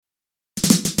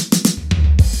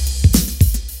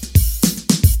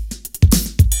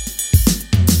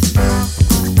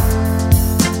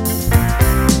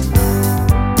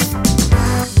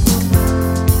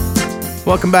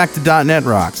Welcome back to .NET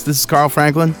Rocks. This is Carl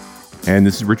Franklin. And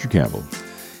this is Richard Campbell.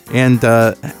 And,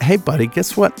 hey, buddy,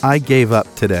 guess what I gave up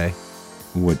today?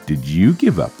 What did you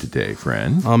give up today,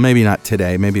 friend? Oh, maybe not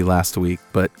today, maybe last week,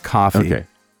 but coffee. Okay.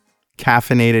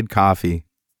 Caffeinated coffee.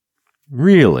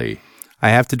 Really? I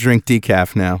have to drink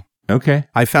decaf now. Okay.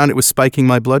 I found it was spiking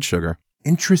my blood sugar.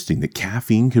 Interesting. The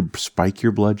caffeine could spike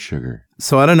your blood sugar.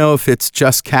 So I don't know if it's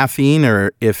just caffeine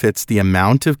or if it's the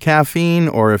amount of caffeine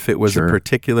or if it was a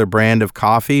particular brand of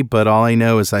coffee, but all I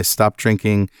know is I stopped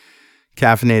drinking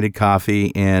caffeinated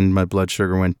coffee and my blood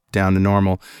sugar went down to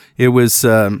normal. It was,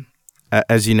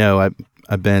 as you know,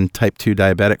 I've been type 2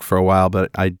 diabetic for a while,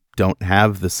 but I don't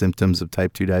have the symptoms of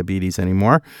type 2 diabetes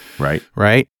anymore. Right.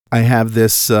 Right. I have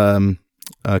this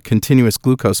continuous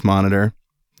glucose monitor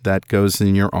that goes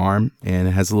in your arm, and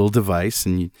it has a little device,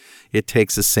 and it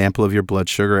takes a sample of your blood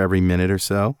sugar every minute or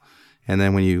so. And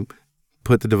then when you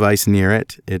put the device near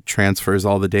it, it transfers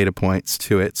all the data points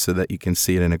to it so that you can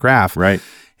see it in a graph. Right.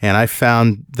 And I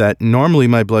found that normally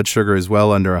my blood sugar is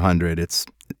well under 100. It's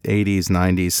 80s,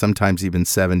 90s, sometimes even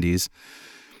 70s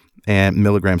and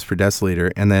milligrams per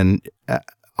deciliter. And then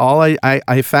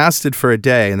I fasted for a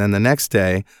day, and then the next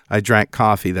day I drank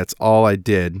coffee. That's all I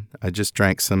did. I just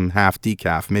drank some half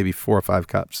decaf, maybe 4 or 5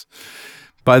 cups.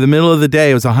 By the middle of the day,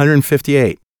 it was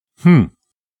 158.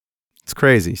 It's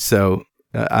crazy. So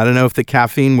I don't know if the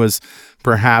caffeine was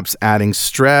perhaps adding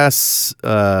stress,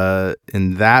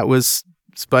 and that was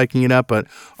spiking it up. But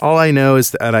all I know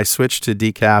is that I switched to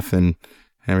decaf, and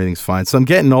everything's fine. So I'm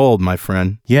getting old, my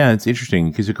friend. Yeah, it's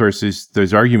interesting because, of course,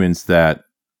 there's arguments that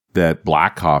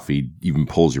black coffee even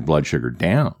pulls your blood sugar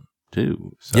down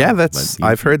too. So, yeah,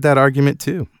 I've heard that argument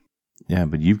too. Yeah,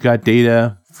 but you've got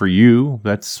data for you.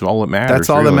 That's all that matters. That's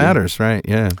all that matters, right?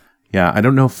 Yeah. Yeah, I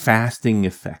don't know if fasting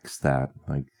affects that.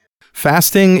 Like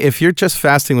fasting, if you're just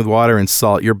fasting with water and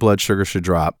salt, your blood sugar should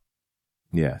drop.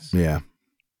 Yes. Yeah.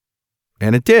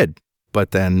 And it did.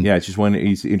 But then, yeah, it's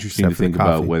interesting to think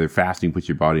about whether fasting puts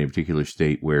your body in a particular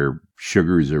state where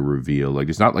sugars are revealed. Like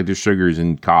it's not like there's sugars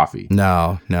in coffee.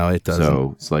 No, it doesn't.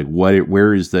 So it's like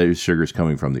where is those sugars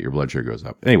coming from that your blood sugar goes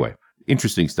up? Anyway,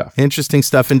 interesting stuff. Interesting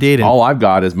stuff indeed. All I've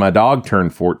got is my dog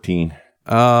turned 14.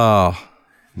 Oh,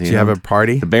 did you have a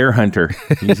party? The bear hunter.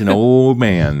 He's an old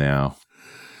man now.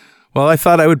 Well, I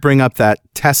thought I would bring up that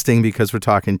testing because we're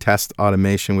talking test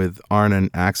automation with Arnon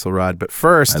Axelrod. But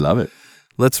first, I love it.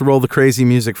 Let's roll the crazy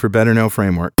music for Better Know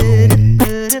Framework. All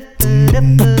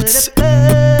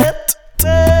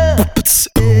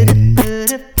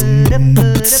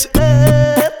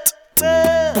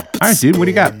right, dude, what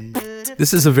do you got?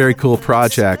 This is a very cool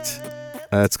project.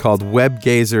 It's called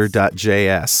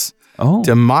webgazer.js. Oh.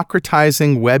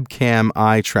 Democratizing webcam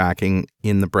eye tracking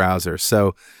in the browser.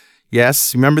 So,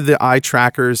 yes, remember the eye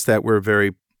trackers that were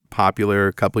very popular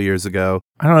a couple years ago?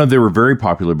 I don't know if they were very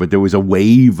popular, but there was a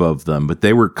wave of them. But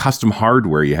they were custom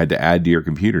hardware you had to add to your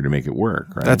computer to make it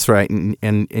work, right? That's right, and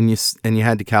you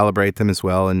had to calibrate them as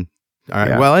well. And all right,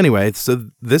 yeah. Well, anyway, so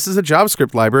this is a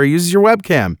JavaScript library. It uses your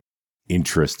webcam.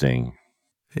 Interesting.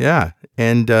 Yeah,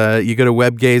 and you go to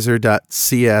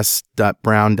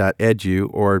webgazer.cs.brown.edu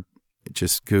or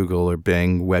just Google or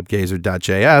Bing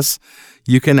webgazer.js.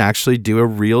 You can actually do a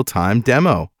real-time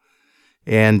demo,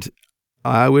 and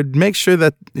I would make sure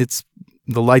that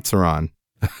the lights are on.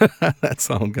 That's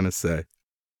all I'm going to say.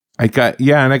 And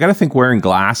I got to think wearing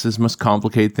glasses must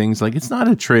complicate things. Like it's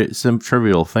not some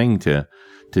trivial thing to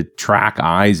track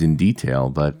eyes in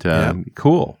detail, but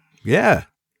cool. Yeah.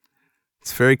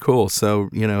 It's very cool. So,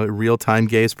 real-time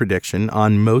gaze prediction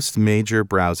on most major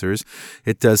browsers.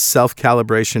 It does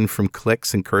self-calibration from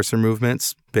clicks and cursor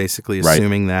movements, basically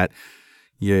assuming that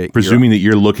presuming that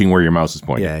you're looking where your mouse is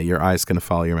pointing. Yeah, your eye's going to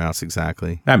follow your mouse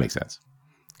exactly. That makes sense.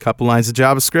 Couple lines of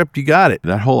JavaScript, you got it.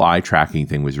 That whole eye tracking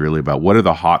thing was really about what are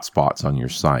the hot spots on your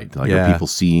site? Like, are people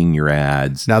seeing your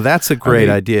ads? Now, that's a great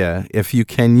idea. If you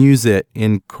can use it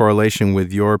in correlation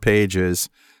with your pages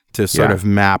to sort of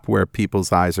map where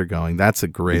people's eyes are going, that's a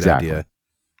great idea.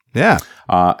 Yeah.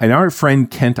 And our friend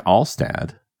Kent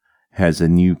Alstad has a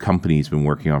new company he's been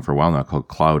working on for a while now called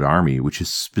Cloud Army, which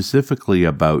is specifically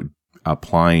about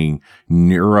applying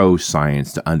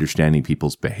neuroscience to understanding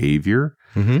people's behavior.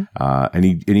 Mm-hmm. And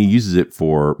he uses it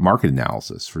for market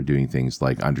analysis, for doing things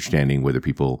like understanding whether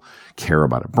people care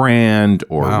about a brand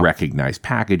or recognize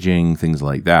packaging, things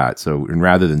like that. So, and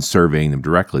rather than surveying them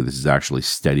directly, this is actually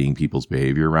studying people's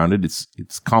behavior around it.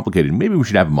 It's complicated. Maybe we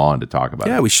should have him on to talk about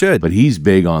it. Yeah, we should. But he's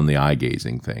big on the eye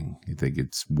gazing thing. I think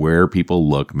it's where people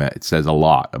look. It says a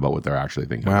lot about what they're actually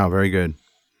thinking. Wow, very good.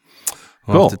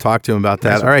 We'll have to talk to him about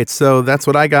that. All right, so that's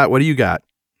what I got. What do you got?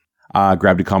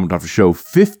 Grabbed a comment off of show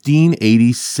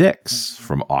 1586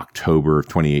 from October of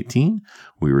 2018.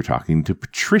 We were talking to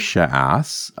Patricia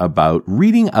Ass about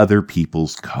reading other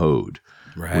people's code,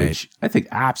 which I think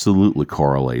absolutely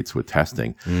correlates with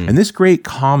testing. And this great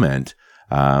comment,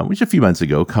 which a few months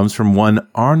ago, comes from one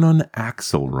Arnon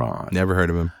Axelrod. Never heard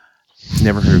of him.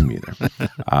 Never heard of him either.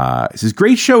 It says,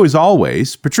 great show as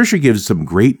always. Patricia gives some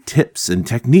great tips and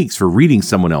techniques for reading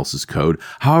someone else's code.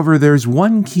 However, there's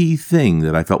one key thing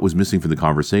that I felt was missing from the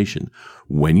conversation.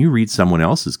 When you read someone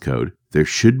else's code, there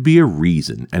should be a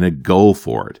reason and a goal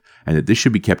for it, and that this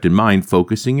should be kept in mind,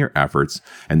 focusing your efforts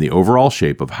and the overall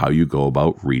shape of how you go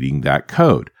about reading that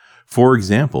code. For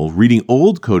example, reading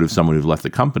old code of someone who's left the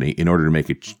company in order to make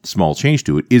a small change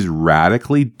to it is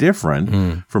radically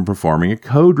different from performing a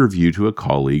code review to a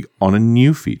colleague on a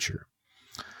new feature.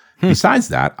 Besides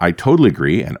that, I totally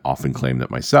agree, and often claim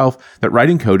that myself, that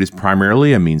writing code is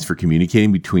primarily a means for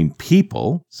communicating between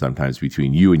people, sometimes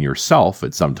between you and yourself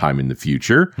at some time in the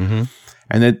future,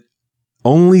 and that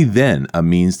only then a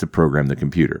means to program the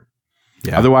computer.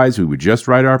 Yeah. Otherwise, we would just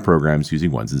write our programs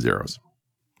using ones and zeros.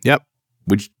 Yep.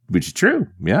 Which is true.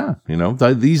 Yeah.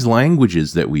 These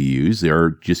languages that we use, they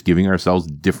are just giving ourselves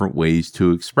different ways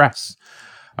to express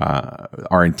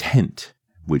our intent,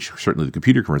 which certainly the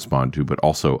computer can respond to, but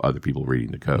also other people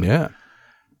reading the code. Yeah.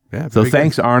 So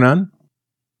thanks, Arnon.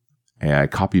 A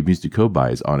copy of Music to Code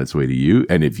By is on its way to you.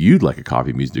 And if you'd like a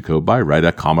copy of Music to Code By, write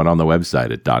a comment on the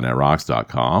website at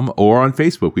 .netrocks.com or on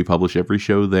Facebook. We publish every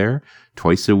show there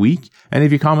twice a week. And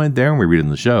if you comment there and we read it in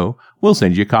the show, we'll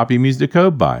send you a copy of Music to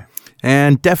Code By.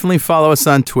 And definitely follow us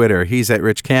on Twitter. He's at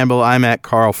Rich Campbell. I'm at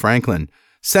Carl Franklin.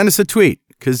 Send us a tweet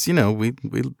because, we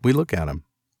look at them.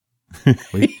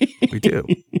 We do.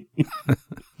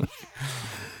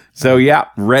 So,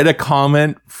 read a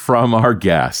comment from our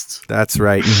guest. That's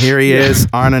right. And here he is,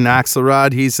 Arnon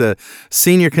Axelrod. He's a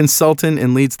senior consultant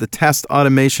and leads the test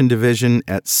automation division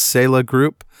at Sela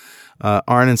Group.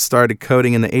 Arnon started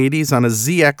coding in the 80s on a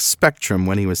ZX Spectrum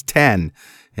when he was 10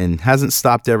 and hasn't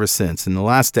stopped ever since. In the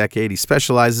last decade, he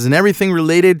specializes in everything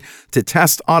related to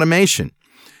test automation.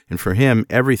 And for him,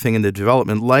 everything in the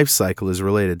development lifecycle is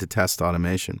related to test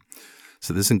automation.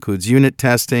 So this includes unit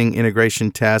testing,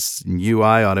 integration tests, and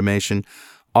UI automation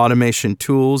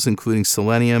tools, including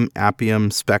Selenium,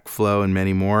 Appium, SpecFlow, and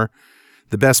many more.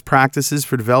 The best practices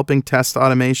for developing test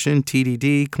automation,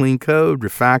 TDD, clean code,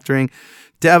 refactoring,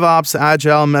 DevOps,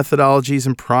 agile methodologies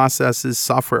and processes,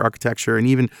 software architecture, and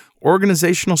even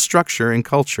organizational structure and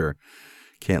culture.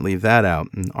 Can't leave that out.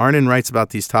 And Arnon writes about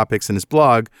these topics in his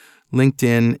blog,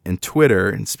 LinkedIn, and Twitter,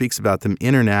 and speaks about them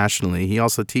internationally. He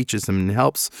also teaches them and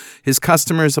helps his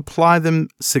customers apply them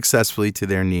successfully to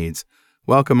their needs.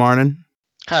 Welcome, Arnon.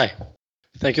 Hi.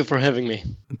 Thank you for having me.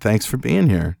 Thanks for being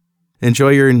here. Enjoy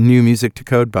your new Music to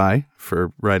Code By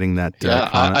for writing that.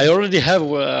 I already have,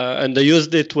 and I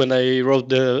used it when I wrote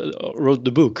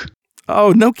the book.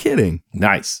 Oh, no kidding!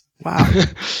 Nice. Wow,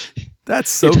 that's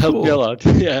so cool. It helped cool. me a lot.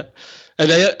 Yeah,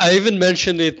 and I even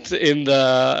mentioned it in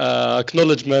the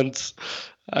acknowledgments.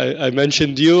 I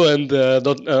mentioned you and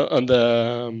on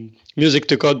the Music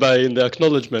to Code By in the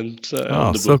acknowledgement.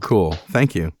 Oh, so cool!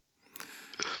 Thank you.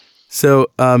 So,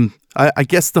 I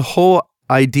guess the whole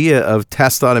idea of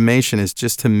test automation is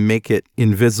just to make it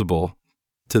invisible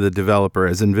to the developer,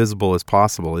 as invisible as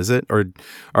possible, is it? Or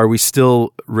are we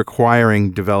still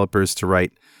requiring developers to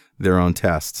write their own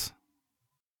tests?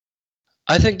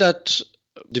 I think that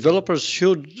developers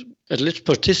should at least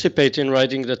participate in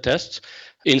writing the tests.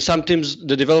 In some teams,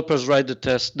 the developers write the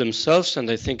test themselves, and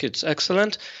I think it's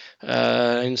excellent.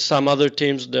 In some other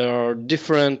teams, there are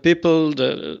different people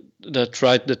that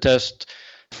write the test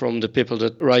from the people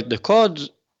that write the code.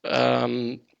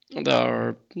 There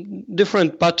are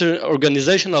different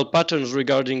organizational patterns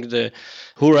regarding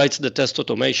who writes the test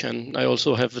automation. I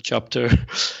also have a chapter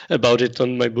about it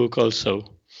on my book also,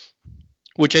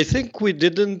 which I think we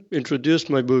didn't introduce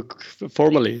my book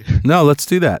formally. No, let's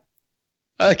do that.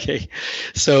 Okay.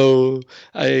 So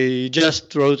I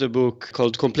just wrote a book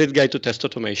called Complete Guide to Test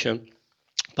Automation,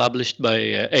 published by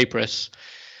A-Press.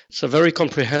 It's a very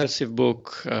comprehensive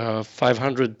book,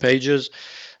 500 pages.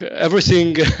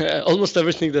 Almost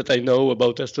everything that I know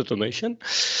about test automation.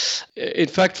 In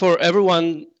fact, for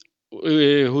everyone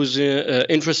who's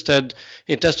interested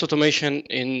in test automation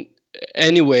in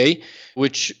any way,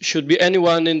 which should be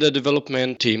anyone in the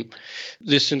development team.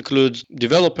 This includes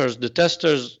developers, the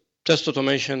testers, test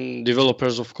automation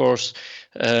developers, of course,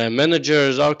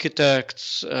 managers,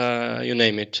 architects, you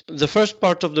name it. The first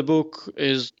part of the book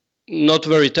is not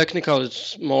very technical.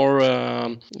 It's more,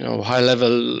 high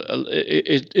level.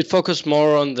 It focuses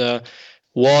more on the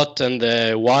what and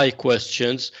the why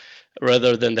questions,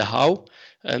 rather than the how.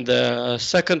 And the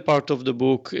second part of the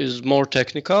book is more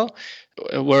technical,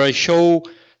 where I show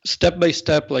step by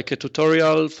step, like a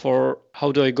tutorial for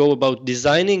how do I go about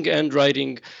designing and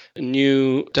writing a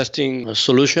new testing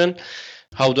solution.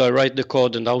 How do I write the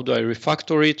code and how do I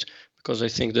refactor it? Because I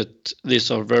think that these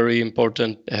are very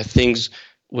important things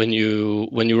when you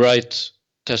write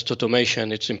test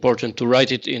automation. It's important to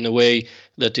write it in a way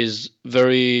that is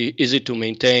very easy to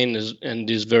maintain and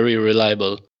is very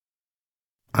reliable.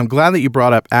 I'm glad that you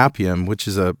brought up Appium, which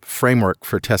is a framework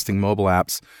for testing mobile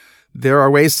apps. There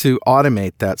are ways to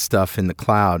automate that stuff in the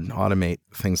cloud, automate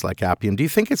things like Appium. Do you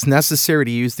think it's necessary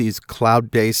to use these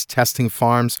cloud-based testing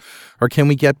farms, or can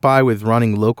we get by with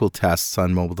running local tests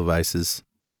on mobile devices?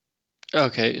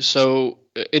 Okay, so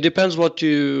it depends what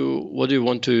you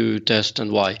want to test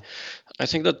and why. I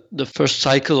think that the first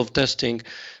cycle of testing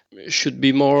should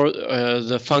be more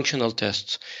the functional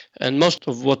tests. And most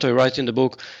of what I write in the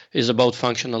book is about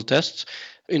functional tests.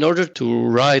 In order to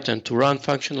write and to run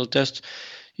functional tests,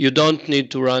 you don't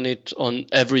need to run it on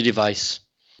every device.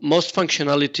 Most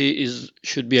functionality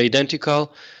should be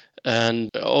identical,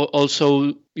 and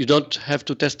also you don't have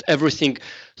to test everything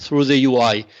through the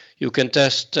UI. You can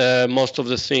test most of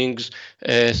the things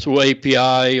through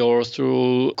API or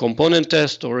through component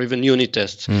test or even unit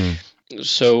tests.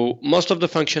 So most of the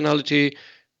functionality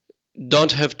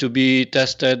don't have to be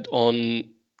tested on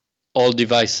all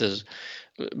devices.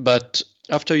 But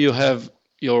after you have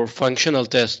your functional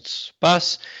tests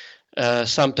pass,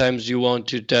 sometimes you want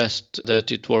to test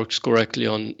that it works correctly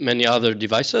on many other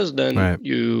devices, then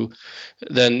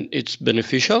it's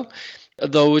beneficial.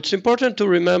 Though it's important to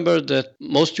remember that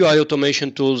most UI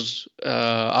automation tools,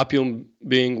 Appium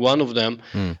being one of them,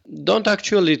 don't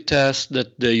actually test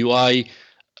that the UI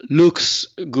looks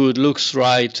good, looks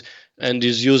right, and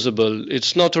is usable.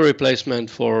 It's not a replacement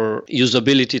for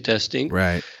usability testing.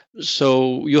 Right.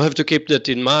 So you have to keep that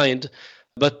in mind.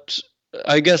 But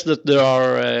I guess that there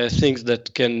are things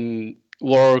that can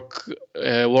work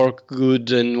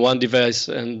good in one device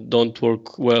and don't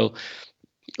work well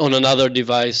on another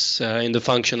device in the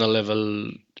functional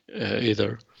level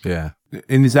either. Yeah.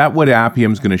 And is that what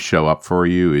Appium is going to show up for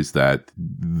you? Is that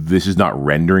this is not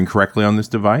rendering correctly on this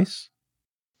device?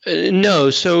 No.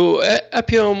 So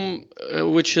Appium,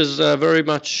 which is very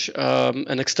much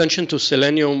an extension to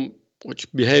Selenium, which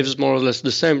behaves more or less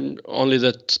the same, only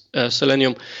that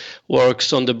Selenium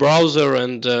works on the browser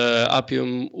and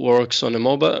Appium works on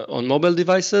mobile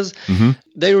devices. Mm-hmm.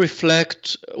 They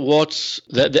reflect what's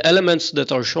the elements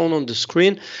that are shown on the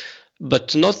screen,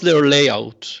 but not their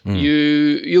layout.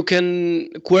 You can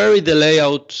query the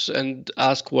layout and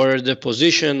ask where the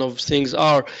position of things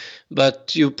are,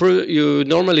 but you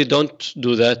normally don't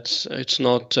do that. It's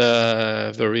not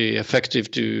very effective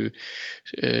to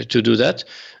do that.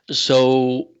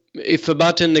 So if a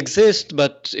button exists,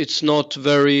 but it's not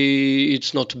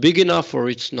big enough, or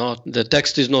the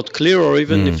text is not clear, or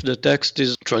even if the text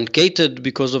is truncated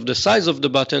because of the size of the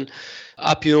button,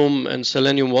 Appium and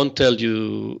Selenium won't tell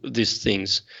you these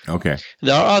things. Okay.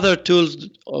 There are other tools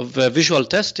of visual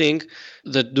testing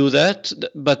that do that,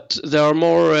 but they are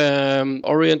more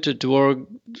oriented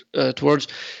towards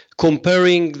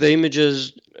comparing the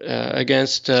images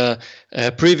against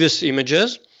previous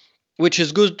images, which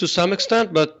is good to some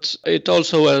extent, but it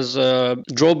also has a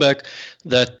drawback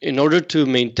that in order to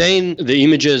maintain the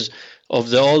images of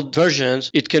the old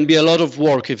versions, it can be a lot of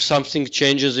work if something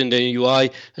changes in the UI,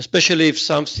 especially if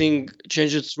something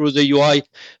changes through the UI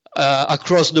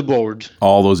across the board.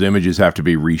 All those images have to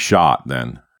be reshot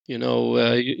then.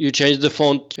 You change the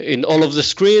font in all of the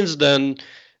screens, then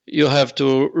you have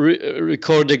to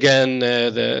record again,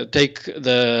 take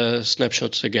the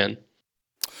snapshots again.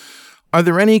 Are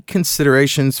there any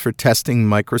considerations for testing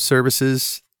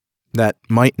microservices that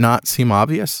might not seem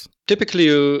obvious? Typically,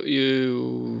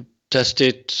 you test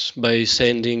it by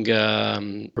sending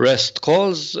REST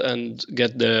calls and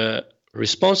get the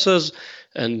responses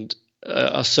and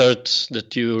assert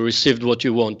that you received what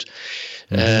you want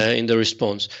in the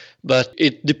response. But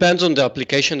it depends on the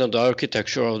application and the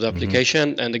architecture of the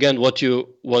application, and again, what you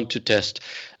want to test.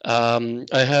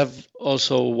 I have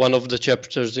also one of the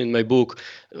chapters in my book,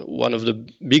 one of the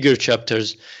bigger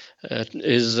chapters,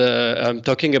 I'm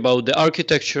talking about the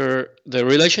architecture, the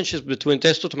relationship between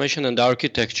test automation and the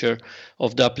architecture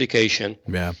of the application.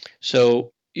 Yeah.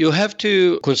 So you have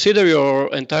to consider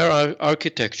your entire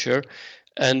architecture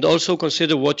and also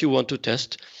consider what you want to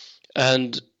test,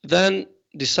 and then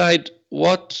decide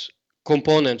what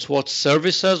components, what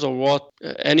services, or what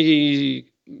any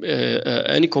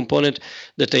component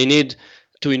that I need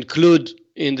to include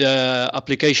in the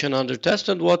application under test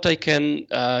and what I can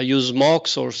use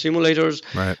mocks or simulators.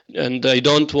 Right. And I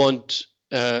don't want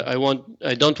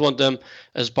them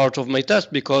as part of my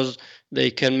test because they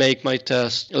can make my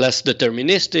test less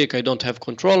deterministic. I don't have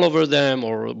control over them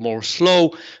or more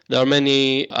slow. There are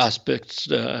many aspects,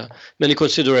 many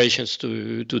considerations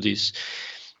to this.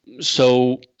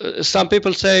 So some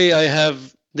people say I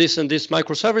have this and this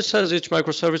microservices. Each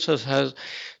microservices has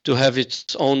to have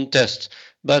its own test,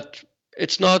 but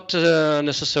it's not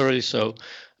necessarily so.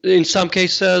 In some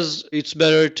cases, it's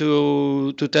better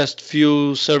to test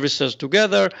few services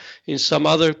together. In some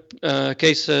other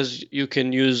cases, you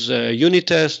can use unit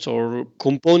tests or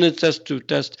component tests to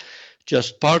test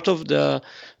just part of the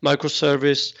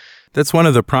microservice. That's one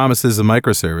of the promises of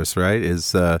microservice, right?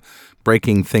 Is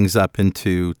breaking things up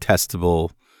into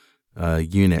testable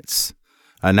units.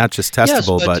 Not just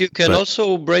testable, yes, but you can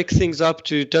also break things up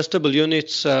to testable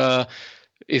units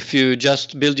if you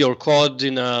just build your code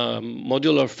in a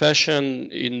modular fashion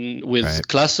with right.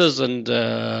 classes and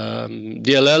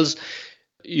DLLs.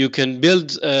 You can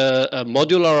build a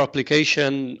modular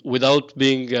application without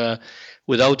using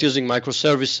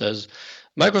microservices.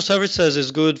 Microservices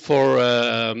is good for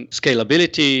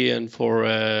scalability and for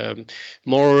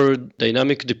more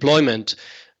dynamic deployment.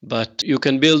 But you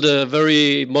can build a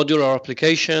very modular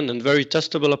application and very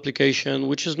testable application,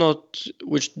 which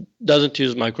doesn't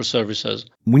use microservices.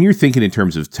 When you're thinking in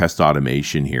terms of test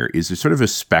automation here, is there sort of a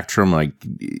spectrum? Like,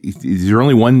 is there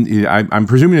only one? I'm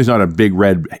presuming there's not a big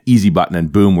red easy button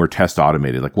and boom, we're test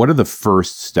automated. Like, what are the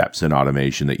first steps in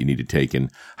automation that you need to take, and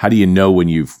how do you know when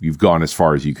you've gone as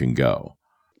far as you can go?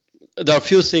 There are a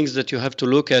few things that you have to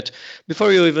look at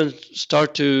before you even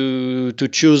start to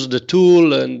choose the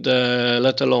tool and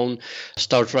let alone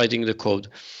start writing the code.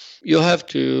 You have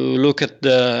to look at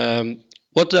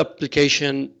what the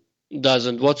application does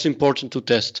and what's important to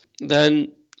test. Then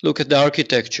look at the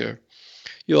architecture.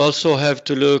 You also have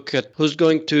to look at who's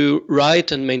going to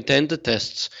write and maintain the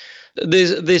tests.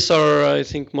 These are, I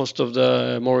think, most of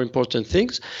the more important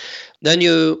things. Then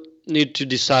you need to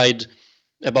decide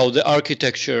about the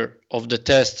architecture of the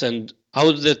tests and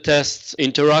how the tests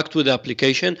interact with the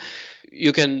application.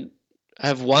 You can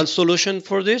have one solution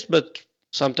for this, but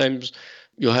sometimes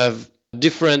you have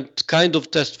different kind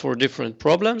of tests for different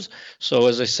problems. So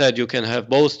as I said, you can have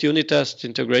both unit tests,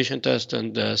 integration tests,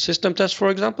 and system tests,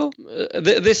 for example.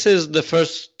 This is the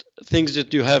first things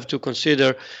that you have to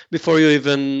consider before you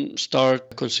even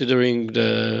start considering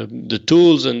the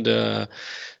tools and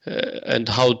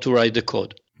how to write the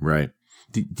code. Right.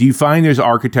 Do you find there's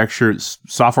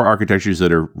software architectures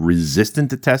that are resistant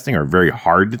to testing or very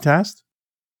hard to test?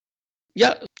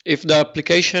 Yeah, if the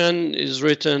application is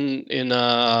written in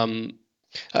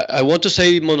I want to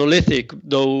say monolithic,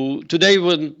 though today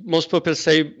when most people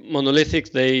say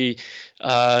monolithic, they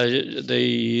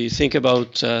think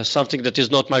about something that is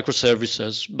not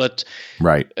microservices. But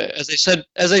right, as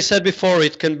I said before,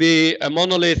 it can be a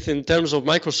monolith in terms of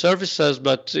microservices,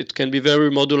 but it can be very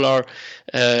modular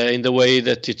in the way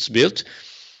that it's built.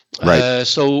 Right.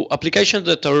 So applications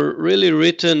that are really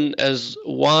written as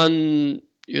one,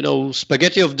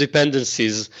 spaghetti of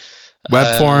dependencies.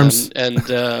 Web forms and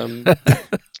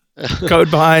code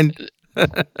behind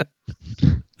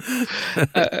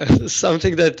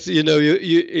something that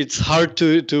it's hard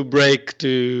to break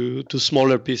to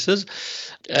smaller pieces.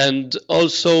 And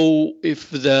also,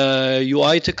 if the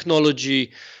UI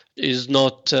technology is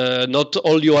not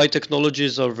all UI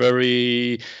technologies are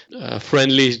very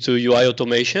friendly to UI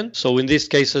automation. So in these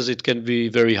cases, it can be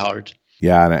very hard.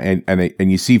 Yeah,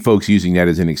 and you see folks using that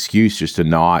as an excuse just to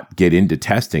not get into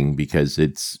testing because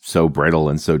it's so brittle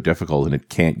and so difficult and it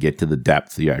can't get to the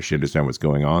depth you actually understand what's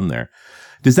going on there.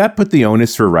 Does that put the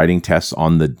onus for writing tests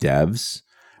on the devs?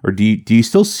 Or do you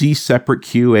still see separate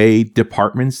QA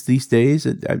departments these days?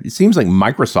 It seems like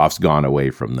Microsoft's gone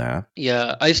away from that.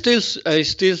 Yeah, I still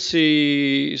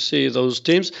see those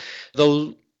teams,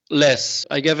 though less.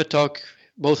 I gave a talk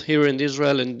both here in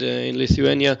Israel and in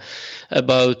Lithuania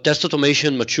about test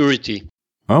automation maturity.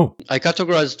 Oh. I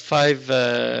categorized 5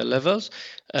 levels,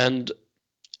 and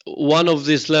one of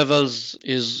these levels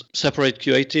is separate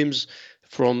QA teams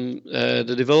from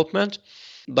the development.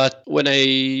 But when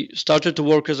I started to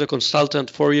work as a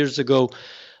consultant 4 years ago,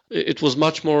 it was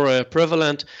much more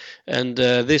prevalent, and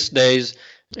these days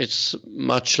it's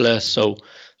much less so.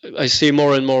 I see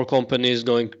more and more companies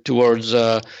going towards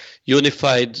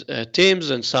unified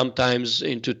teams, and sometimes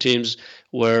into teams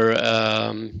where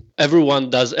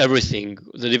everyone does everything.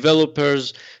 The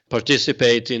developers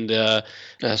participate in the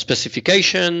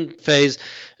specification phase,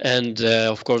 and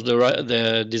of course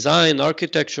the design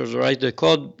architectures, write the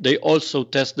code. They also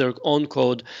test their own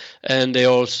code, and they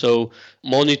also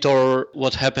monitor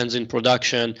what happens in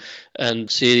production and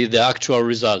see the actual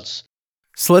results.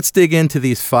 So let's dig into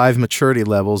these 5 maturity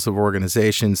levels of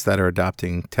organizations that are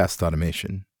adopting test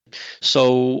automation.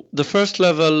 So the first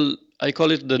level, I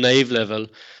call it the naive level,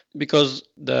 because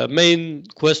the main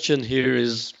question here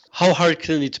is, how hard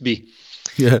can it be?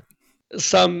 Yeah.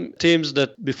 Some teams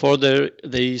that before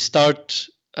they start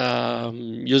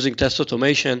using test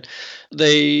automation,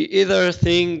 they either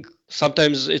think,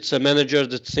 sometimes it's a manager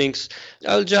that thinks,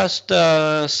 I'll just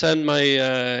send my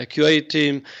QA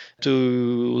team to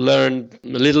learn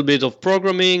a little bit of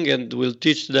programming, and we'll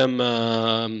teach them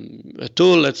a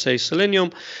tool, let's say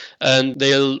Selenium, and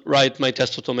they'll write my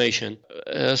test automation.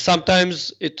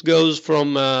 Sometimes it comes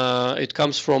from a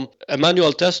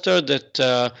manual tester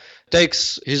that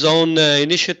takes his own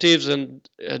initiatives and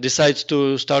decides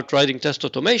to start writing test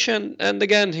automation. And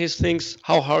again, he thinks,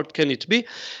 how hard can it be?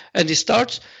 And he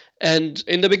starts. And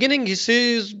in the beginning, he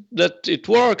sees that it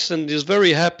works and he's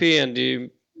very happy, and he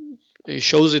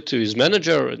shows it to his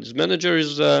manager, and his manager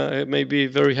is maybe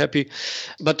very happy.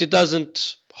 But it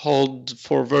doesn't hold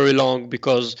for very long,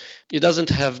 because he doesn't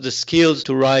have the skills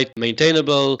to write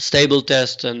maintainable, stable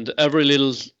tests, and every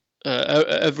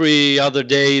other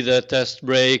day the tests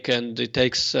break, and it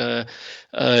takes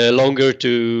longer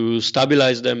to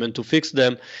stabilize them and to fix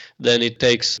them than it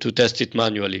takes to test it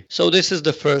manually. So this is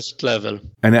the first level.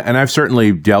 And I've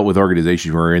certainly dealt with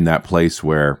organizations who are in that place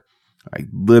where I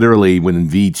literally, when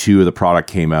V2 of the product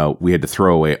came out, we had to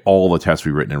throw away all the tests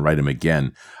we've written and write them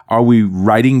again. Are we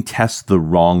writing tests the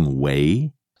wrong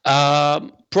way?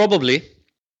 Probably.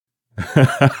 The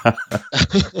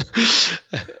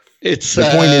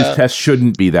point is, tests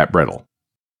shouldn't be that brittle.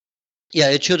 Yeah,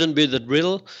 it shouldn't be that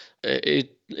brittle.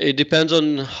 It depends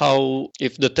on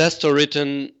if the tests are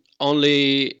written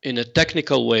only in a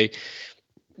technical way,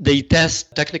 they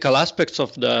test technical aspects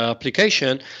of the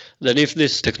application. Then if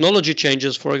this technology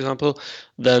changes, for example,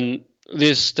 then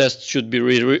this test should be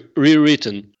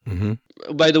rewritten. Mm-hmm.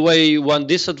 By the way, one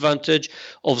disadvantage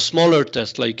of smaller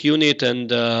tests like unit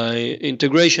and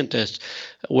integration tests,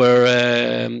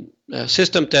 where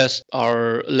system tests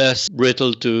are less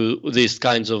brittle to these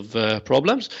kinds of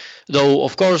problems. Though,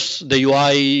 of course, the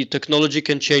UI technology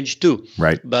can change too.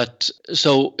 Right. But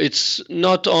so it's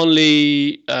not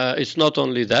only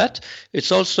that.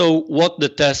 It's also what the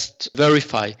tests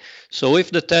verify. So if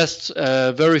the tests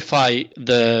verify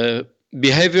the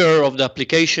behavior of the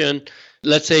application,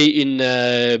 let's say in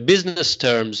business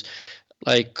terms,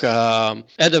 like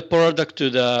add a product to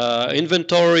the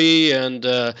inventory and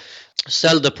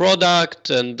sell the product,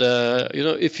 and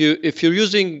if you're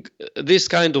using this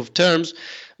kind of terms,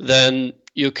 then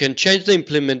you can change the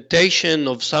implementation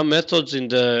of some methods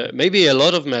maybe a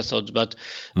lot of methods, but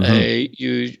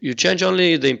you change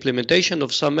only the implementation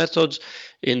of some methods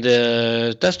in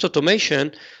the test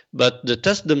automation, but the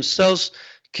tests themselves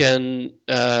can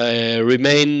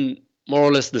remain more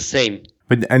or less the same.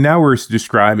 And now we're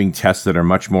describing tests that are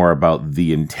much more about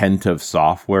the intent of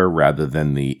software rather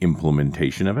than the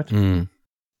implementation of it? Mm.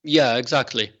 Yeah,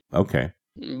 exactly. Okay.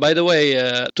 By the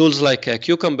way, tools like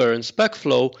Cucumber and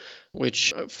SpecFlow,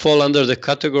 which fall under the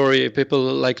category, people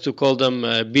like to call them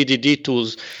BDD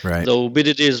tools, right. Though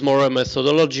BDD is more a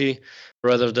methodology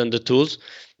rather than the tools.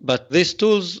 But these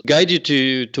tools guide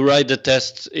you to write the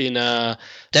tests in a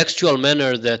textual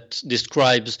manner that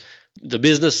describes the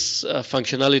business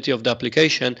functionality of the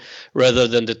application rather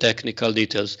than the technical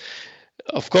details.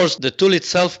 Of course, the tool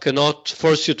itself cannot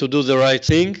force you to do the right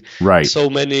thing. Right. So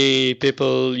many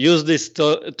people use these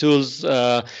tools,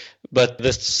 but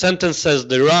the sentences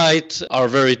they write are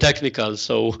very technical.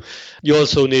 So you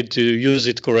also need to use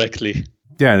it correctly.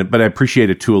 Yeah, but I appreciate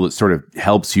a tool that sort of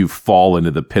helps you fall into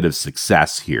the pit of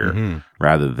success here,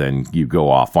 rather than you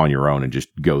go off on your own and just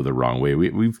go the wrong way.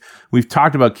 We've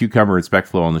talked about Cucumber and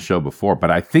SpecFlow on the show before, but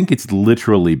I think it's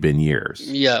literally been years.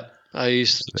 Yeah, I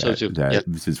so too.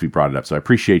 Since we brought it up, so I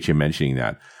appreciate you mentioning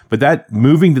that. But that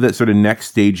moving to that sort of next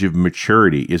stage of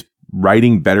maturity, is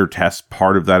writing better tests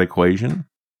part of that equation?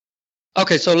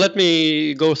 Okay, so let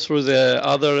me go through the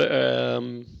other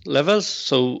levels.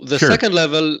 So the second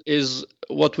level is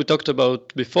what we talked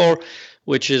about before,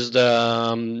 which is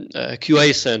the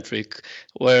QA-centric,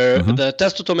 where the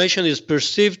test automation is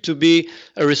perceived to be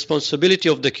a responsibility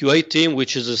of the QA team,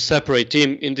 which is a separate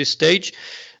team in this stage.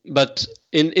 But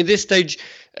in this stage,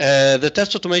 The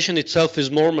test automation itself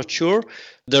is more mature.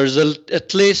 There's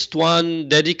at least one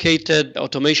dedicated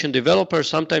automation developer,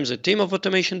 sometimes a team of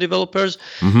automation developers.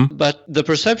 But the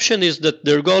perception is that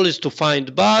their goal is to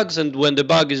find bugs, and when the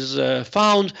bug is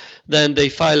found, then they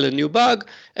file a new bug.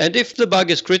 And if the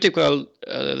bug is critical,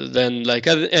 then like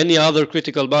any other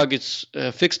critical bug, it's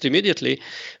fixed immediately.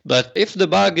 But if the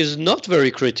bug is not very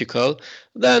critical,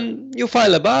 then you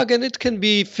file a bug and it can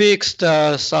be fixed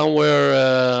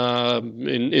somewhere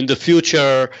in the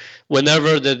future,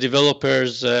 whenever the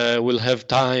developers will have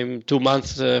time, 2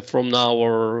 months from now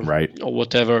or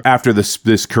whatever. After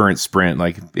this current sprint,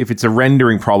 like if it's a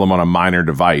rendering problem on a minor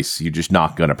device, you're just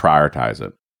not going to prioritize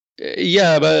it.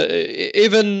 Yeah, but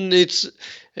even it's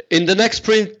in the next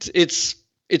sprint, it's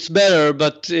better.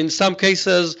 But in some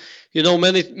cases,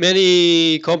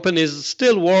 many companies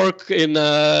still work in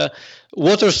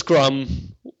water scrum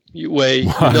way,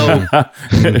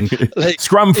 like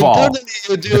Scrum fall. Internally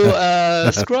you do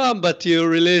Scrum, but you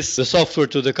release the software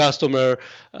to the customer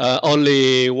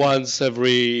only once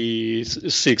every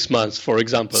 6 months, for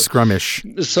example.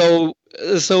 Scrumish. So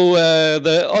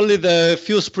only the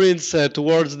few sprints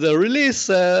towards the release,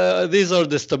 these are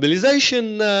the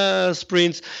stabilization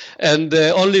sprints, and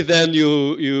only then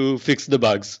you fix the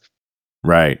bugs.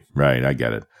 Right. I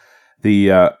get it.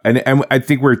 And I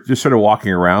think we're just sort of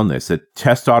walking around this, that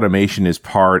test automation is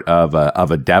part of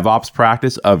a DevOps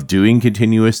practice of doing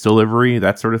continuous delivery,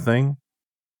 that sort of thing.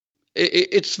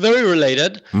 It's very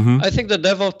related. I think that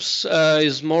DevOps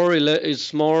is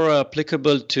more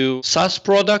applicable to SaaS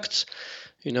products,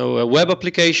 web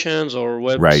applications or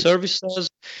web services,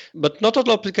 but not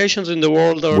all applications in the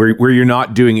world are where you're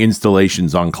not doing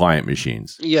installations on client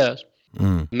machines. Yes.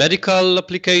 Medical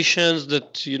applications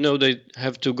that they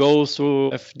have to go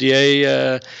through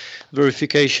FDA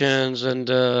verifications, and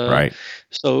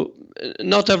so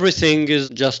not everything is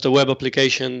just a web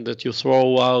application that you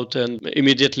throw out and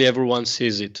immediately everyone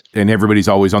sees it. And everybody's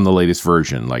always on the latest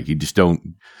version. Like you just don't.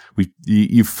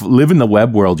 You live in the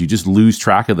web world. You just lose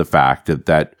track of the fact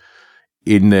that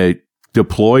in the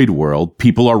deployed world,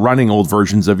 people are running old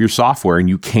versions of your software, and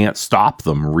you can't stop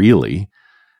them really.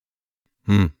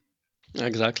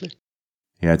 Exactly.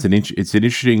 Yeah, it's an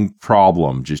interesting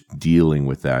problem just dealing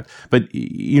with that. But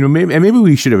maybe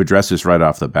we should have addressed this right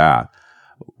off the bat.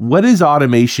 What is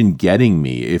automation getting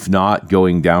me if not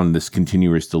going down this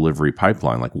continuous delivery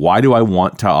pipeline? Like, why do I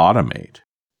want to automate?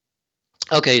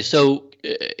 Okay, so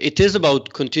it is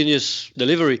about continuous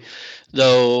delivery,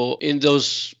 though in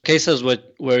those cases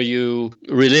where you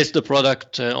release the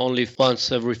product only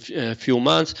once every few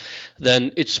months,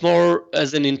 then it's more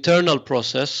as an internal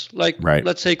process, like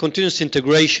let's say continuous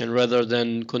integration rather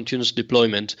than continuous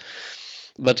deployment.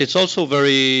 But it's also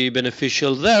very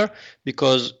beneficial there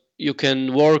because you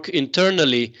can work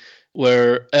internally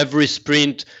where every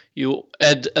sprint you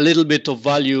add a little bit of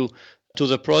value to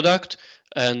the product,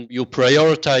 and you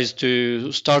prioritize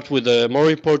to start with the more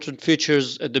important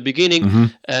features at the beginning.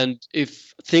 And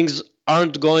if things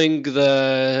aren't going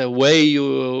the way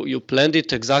you planned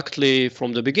it exactly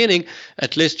from the beginning,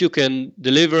 at least you can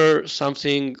deliver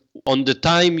something on the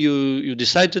time you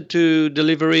decided to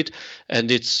deliver it,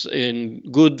 and it's in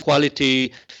good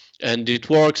quality, and it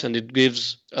works, and it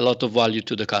gives a lot of value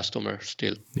to the customer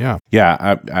still. Yeah,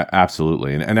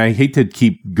 absolutely. And I hate to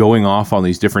keep going off on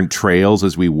these different trails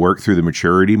as we work through the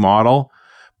maturity model,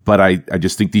 but I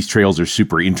just think these trails are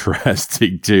super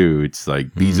interesting too. It's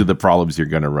like, these are the problems you're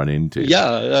going to run into.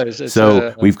 Yeah.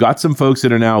 So we've got some folks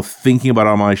that are now thinking about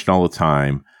automation all the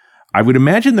time. I would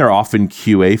imagine they're often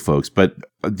QA folks, but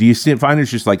do you find there's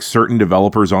just like certain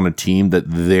developers on a team that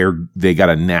they got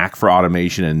a knack for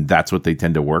automation and that's what they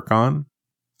tend to work on?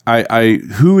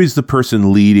 Who is the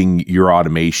person leading your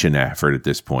automation effort at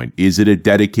this point? Is it a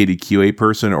dedicated QA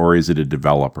person or is it a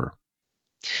developer?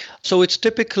 So it's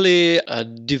typically a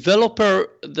developer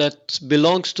that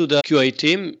belongs to the QA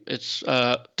team. It's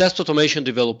a test automation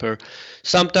developer.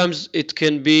 Sometimes it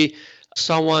can be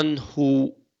someone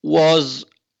who was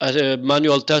a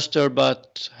manual tester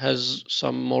but has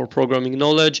some more programming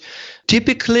knowledge.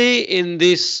 Typically in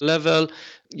this level,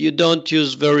 you don't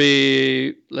use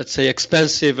very, let's say,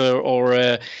 expensive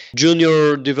or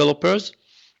junior developers.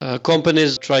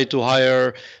 Companies try to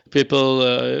hire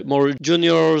people more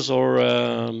juniors or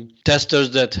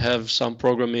testers that have some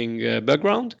programming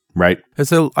background. Right.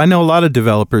 So I know a lot of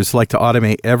developers like to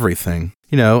automate everything.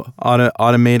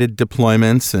 Automated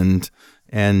deployments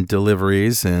and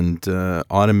deliveries and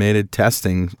automated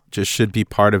testing just should be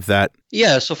part of that.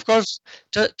 Yes, of course.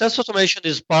 Test automation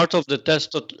is part of the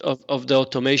test of the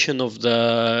automation of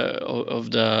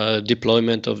the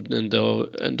deployment and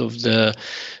of the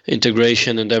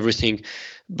integration and everything.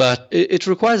 But it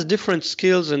requires different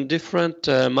skills and different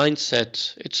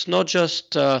mindset. It's not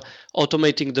just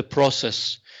automating the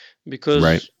process,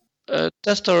 because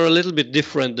tests are a little bit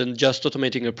different than just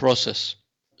automating a process.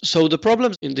 So the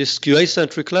problem in this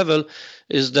QA-centric level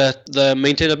is that the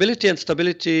maintainability and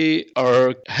stability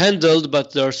are handled,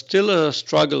 but there's still a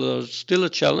struggle, there's still a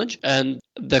challenge, and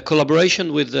the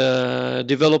collaboration with the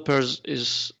developers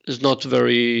is not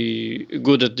very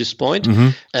good at this point. Mm-hmm.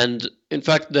 And in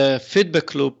fact, the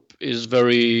feedback loop is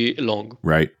very long.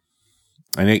 Right.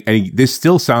 And this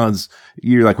still sounds,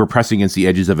 you're like we're pressing against the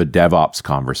edges of a DevOps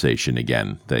conversation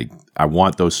again. I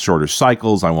want those shorter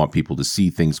cycles. I want people to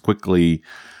see things quickly.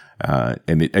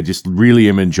 I just really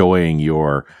am enjoying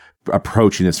your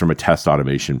approaching this from a test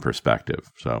automation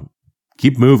perspective. So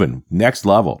keep moving. Next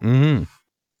level. Mm-hmm.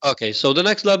 Okay, so the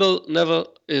next level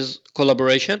is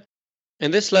collaboration. In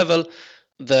this level,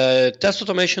 the test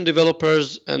automation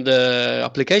developers and the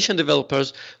application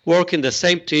developers work in the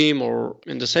same team, or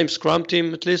in the same Scrum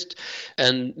team at least,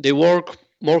 and they work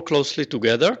more closely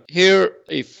together. Here,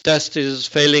 if test is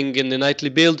failing in the nightly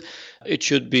build, it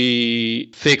should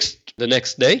be fixed the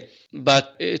next day.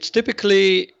 But it's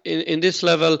typically in this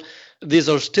level, these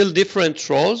are still different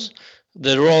roles.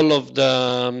 The role of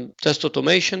the test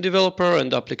automation developer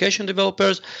and the application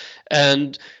developers,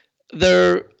 and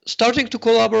they're starting to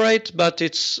collaborate, but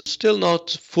it's still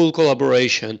not full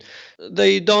collaboration.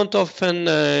 They don't often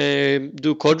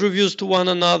do code reviews to one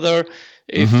another.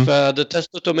 If the test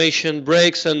automation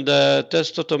breaks and the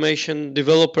test automation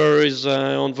developer is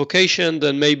on vacation,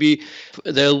 then maybe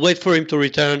they'll wait for him to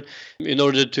return in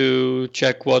order to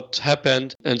check what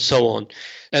happened and so on.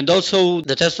 And also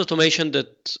the test automation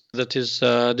that is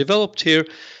developed here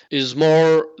is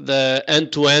more the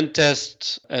end-to-end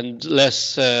test and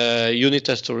less unit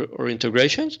tests or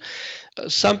integrations.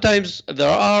 Sometimes there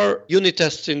are unit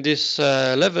tests in this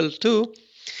level too,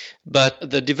 but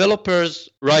the developers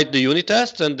write the unit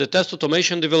test and the test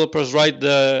automation developers write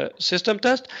the system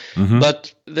test,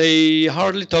 but they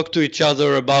hardly talk to each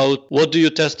other about what do you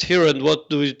test here and what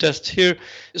do you test here.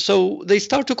 So they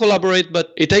start to collaborate,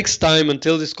 but it takes time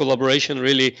until this collaboration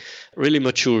really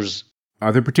matures.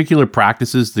 Are there particular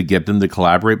practices that get them to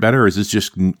collaborate better, or is this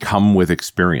just come with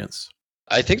experience?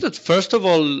 I think that first of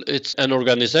all, it's an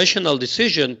organizational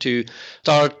decision to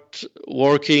start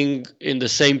working in the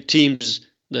same teams,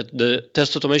 that the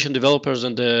test automation developers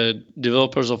and the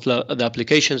developers of the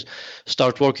applications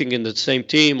start working in the same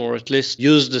team, or at least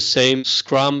use the same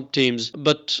Scrum teams.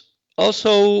 But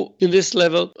also in this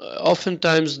level,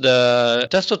 oftentimes the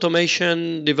test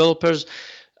automation developers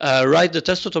write the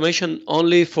test automation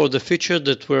only for the feature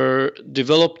that were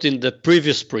developed in the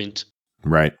previous sprint.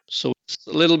 Right. So it's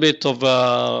a little bit of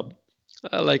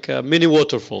like a mini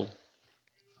waterfall.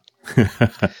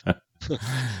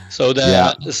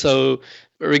 So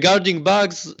regarding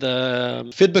bugs,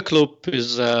 the feedback loop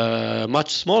is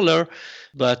much smaller,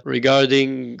 but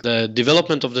regarding the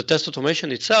development of the test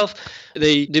automation itself,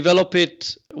 they develop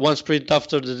it one sprint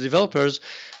after the developers,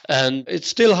 and it's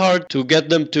still hard to get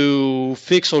them to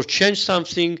fix or change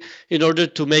something in order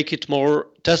to make it more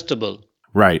testable.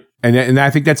 Right. And I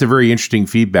think that's a very interesting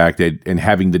feedback, and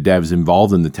having the devs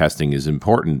involved in the testing is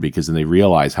important, because then they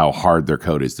realize how hard their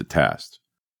code is to test.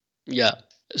 Yeah.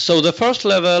 So the first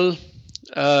level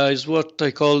is what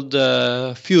I called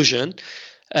fusion,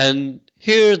 and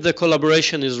here the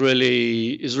collaboration is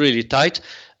really tight.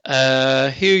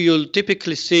 Here you'll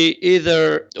typically see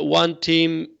either one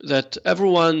team that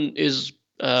everyone is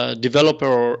a developer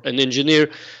or an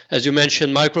engineer. As you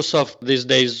mentioned, Microsoft these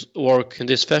days work in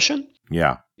this fashion.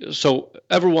 Yeah. So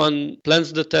everyone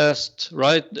plans the test,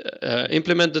 right?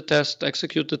 Implement the test,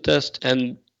 execute the test,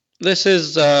 and this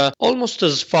is almost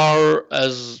as far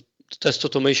as test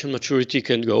automation maturity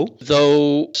can go.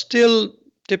 Though still,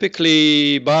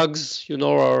 typically bugs,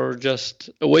 are just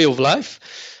a way of life.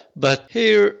 But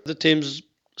here the team's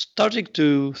starting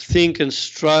to think and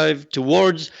strive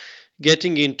towards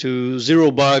getting into zero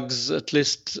bugs, at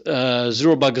least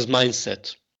zero bugs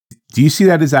mindset. Do you see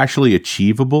that as actually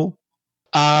achievable?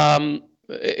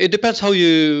 It depends how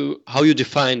you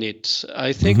define it.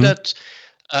 I think that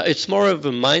it's more of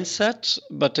a mindset,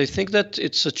 but I think that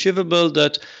it's achievable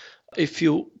that if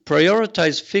you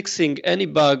prioritize fixing any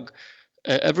bug,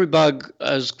 every bug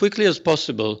as quickly as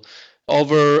possible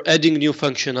over adding new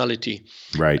functionality.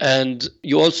 Right. And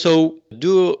you also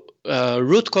do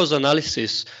root cause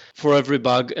analysis for every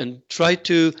bug and try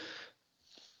to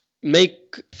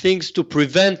make things to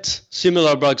prevent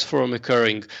similar bugs from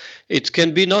occurring. It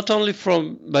can be not only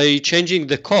by changing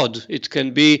the code, it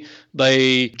can be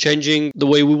by changing the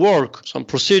way we work, some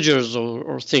procedures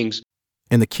or things.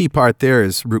 And the key part there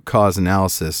is root cause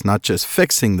analysis, not just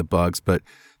fixing the bugs, but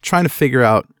trying to figure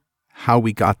out how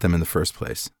we got them in the first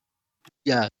place.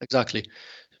 Yeah, exactly.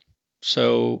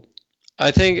 So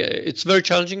I think it's very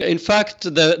challenging. In fact,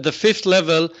 the fifth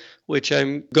level, which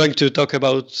I'm going to talk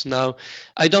about now,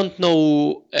 I don't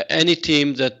know any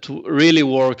team that really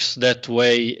works that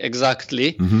way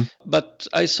exactly. But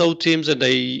I saw teams, and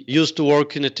I used to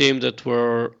work in a team that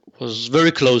was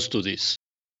very close to this.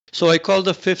 So I call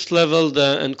the fifth level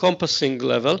the encompassing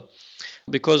level,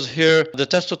 because here the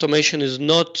test automation is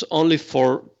not only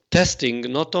for testing,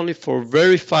 not only for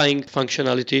verifying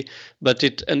functionality, but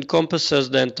it encompasses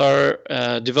the entire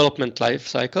development life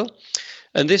cycle.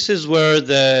 And this is where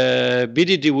the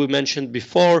BDD we mentioned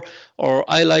before, or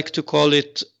I like to call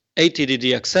it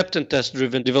ATDD, acceptance test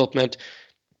driven development,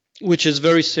 which is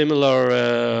very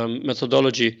similar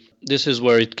methodology. This is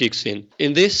where it kicks in.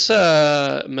 In this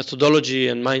methodology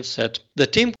and mindset, the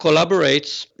team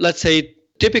collaborates. Let's say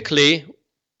typically,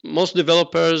 most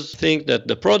developers think that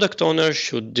the product owner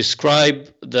should describe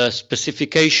the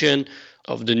specification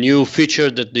of the new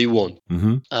feature that they want.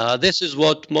 This is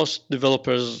what most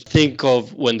developers think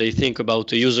of when they think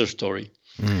about a user story.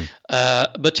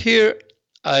 But here,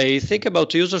 I think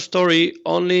about a user story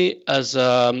only as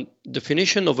a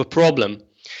definition of a problem.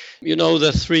 You know,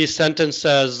 the 3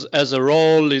 sentences: as a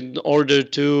role, in order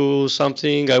to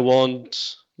something, I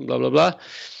want blah, blah, blah.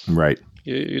 Right.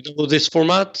 You know this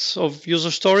format of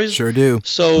user stories? Sure do.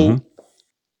 So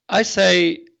I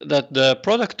say that the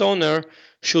product owner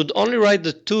should only write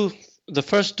the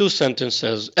first 2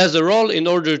 sentences. As a role, in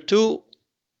order to,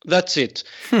 that's it.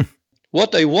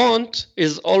 What I want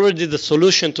is already the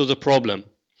solution to the problem.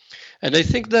 And I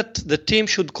think that the team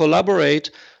should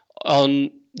collaborate on,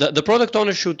 the product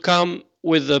owner should come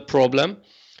with the problem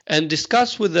and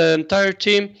discuss with the entire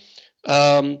team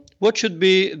what should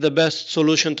be the best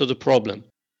solution to the problem.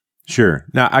 Sure.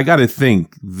 Now, I got to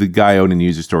think the guy owning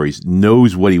user stories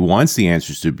knows what he wants the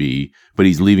answers to be, but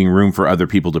he's leaving room for other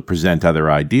people to present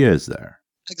other ideas there.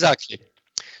 Exactly.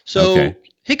 So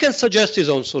he can suggest his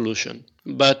own solution,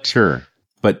 but... Sure.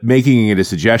 But making it a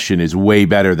suggestion is way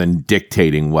better than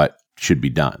dictating what should be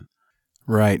done.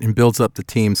 Right, and builds up the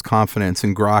team's confidence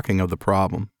and grokking of the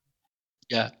problem.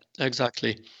 Yeah,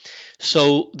 exactly.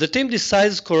 So the team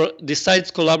decides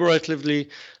collaboratively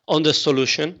on the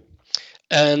solution,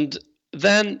 and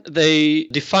then they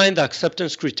define the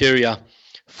acceptance criteria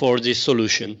for this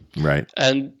solution. Right.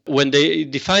 And when they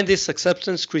define this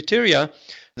acceptance criteria,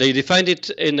 they define it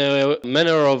in a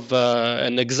manner of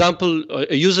an example,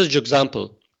 a usage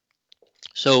example.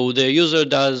 So the user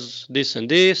does this, and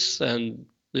this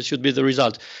should be the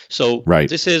result. So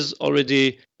This is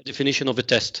already a definition of a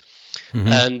test.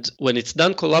 And when it's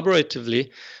done collaboratively,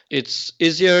 it's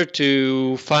easier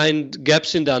to find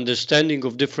gaps in the understanding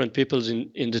of different people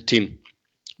in the team.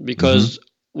 Because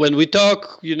when we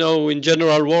talk, in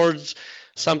general words,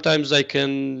 sometimes I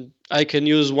can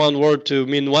use one word to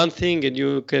mean one thing, and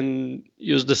you can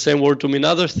use the same word to mean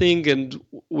another thing, and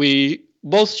we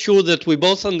both sure that we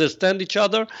both understand each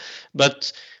other.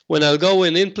 But when I'll go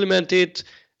and implement it,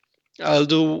 I'll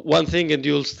do one thing and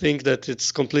you'll think that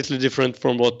it's completely different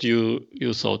from what you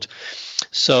thought.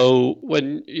 So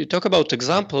when you talk about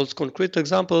examples, concrete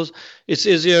examples, it's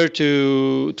easier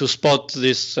to spot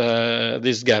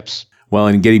these gaps. Well,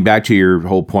 and getting back to your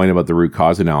whole point about the root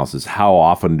cause analysis, how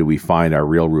often do we find our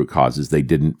real root causes they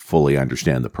didn't fully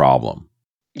understand the problem?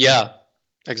 Yeah,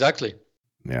 exactly.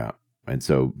 Yeah. And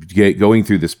so going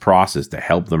through this process to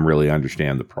help them really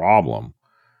understand the problem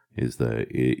is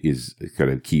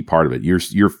kind of a key part of it.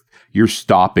 You're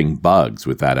stopping bugs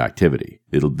with that activity.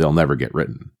 They'll never get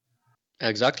written.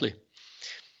 Exactly.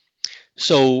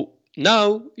 So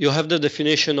now you have the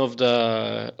definition of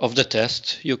the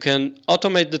test. You can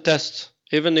automate the test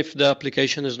even if the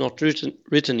application is not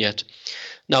written yet.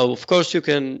 Now, of course, you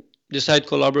can decide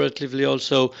collaboratively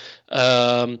also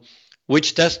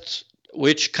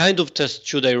which kind of test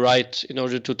should I write in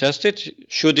order to test it?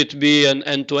 Should it be an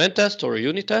end-to-end test or a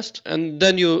unit test? And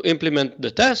then you implement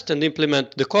the test and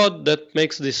implement the code that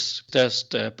makes this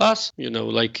test pass,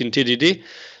 like in TDD.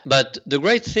 But the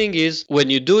great thing is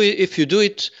if you do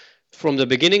it from the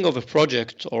beginning of a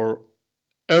project or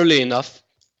early enough,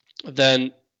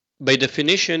 then by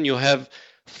definition, you have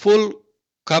full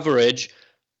coverage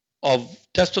of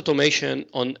test automation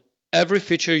on every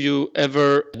feature you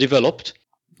ever developed.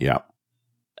 Yeah.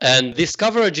 And this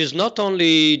coverage is not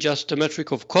only just a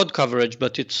metric of code coverage,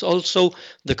 but it's also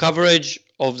the coverage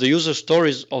of the user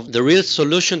stories, of the real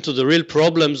solution to the real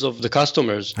problems of the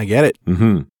customers. I get it.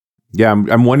 Mm-hmm. Yeah,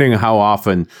 I'm wondering how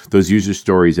often those user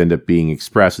stories end up being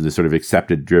expressed in this sort of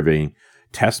accepted-driven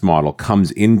test model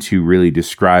comes into really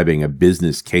describing a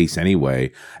business case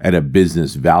anyway, and a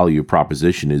business value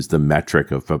proposition is the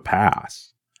metric of a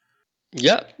pass.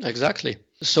 Yeah, exactly.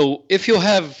 So if you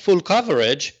have full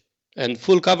coverage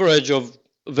of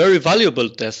very valuable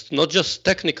tests, not just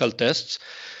technical tests,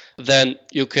 then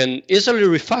you can easily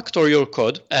refactor your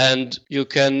code and you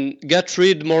can get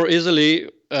rid more easily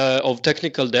of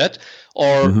technical debt.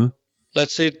 Or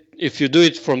let's say if you do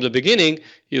it from the beginning,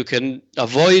 you can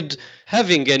avoid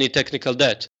having any technical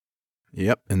debt.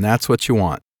 Yep, and that's what you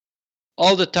want.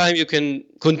 All the time you can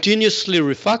continuously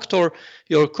refactor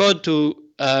your code to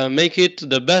make it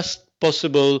the best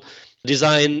possible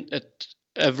design at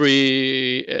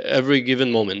every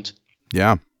given moment.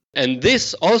 Yeah. And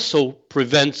this also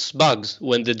prevents bugs.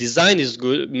 When the design is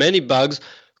good, many bugs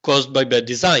caused by bad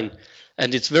design.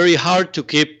 And it's very hard to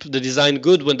keep the design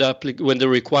good when the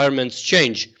requirements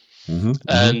change.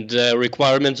 And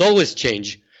requirements always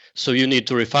change. So you need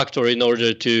to refactor in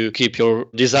order to keep your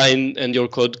design and your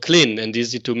code clean and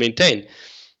easy to maintain.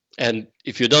 And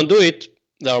if you don't do it,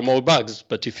 there are more bugs.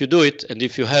 But if you do it, and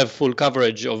if you have full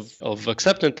coverage of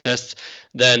acceptance tests,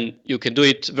 then you can do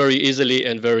it very easily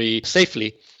and very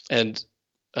safely. And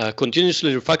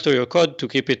continuously refactor your code to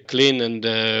keep it clean and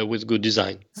with good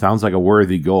design. Sounds like a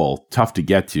worthy goal. Tough to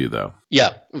get to, though.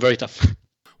 Yeah, very tough.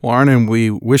 Well, Arnon,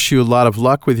 we wish you a lot of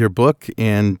luck with your book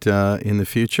and in the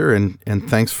future, and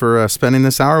thanks for spending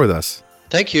this hour with us.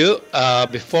 Thank you.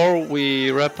 Before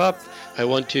we wrap up, I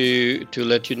want to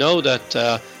let you know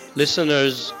that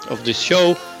listeners of this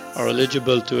show are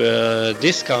eligible to a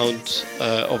discount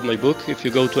of my book. If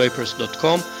you go to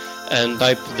apers.com and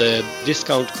type the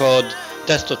discount code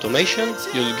Test Automation,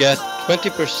 you'll get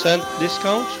 20%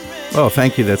 discount. Oh,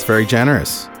 thank you. That's very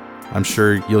generous. I'm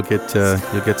sure you'll get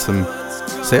some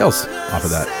sales off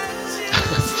of that.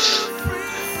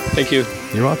 Thank you.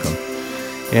 You're welcome.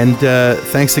 And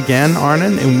thanks again,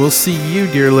 Arnon, and we'll see you,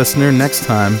 dear listener, next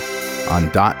time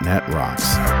on .NET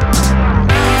Rocks.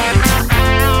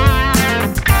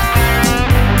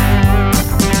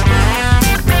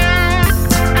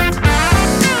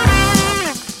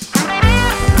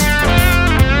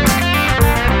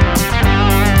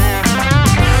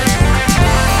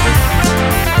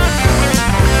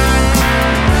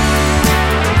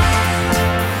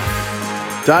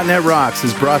 .NET Rocks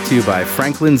is brought to you by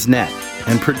Franklin's Net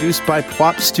and produced by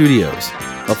Pwop Studios,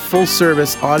 a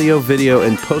full-service audio, video,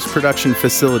 and post-production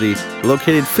facility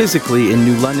located physically in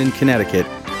New London, Connecticut,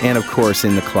 and of course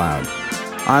in the cloud.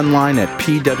 Online at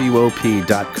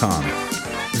pwop.com.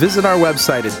 Visit our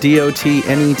website at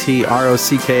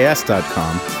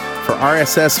dotnetrocks.com for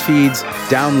RSS feeds,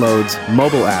 downloads,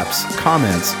 mobile apps,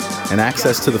 comments, and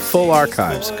access to the full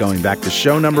archives going back to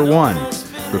show number 1,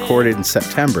 recorded in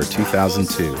September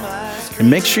 2002. And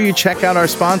make sure you check out our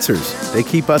sponsors. They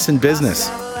keep us in business.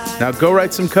 Now go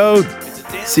write some code.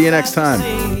 See you next time.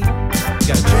 Got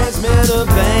transmitter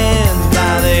banned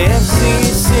by the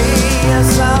FCC.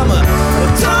 Yes, I'm a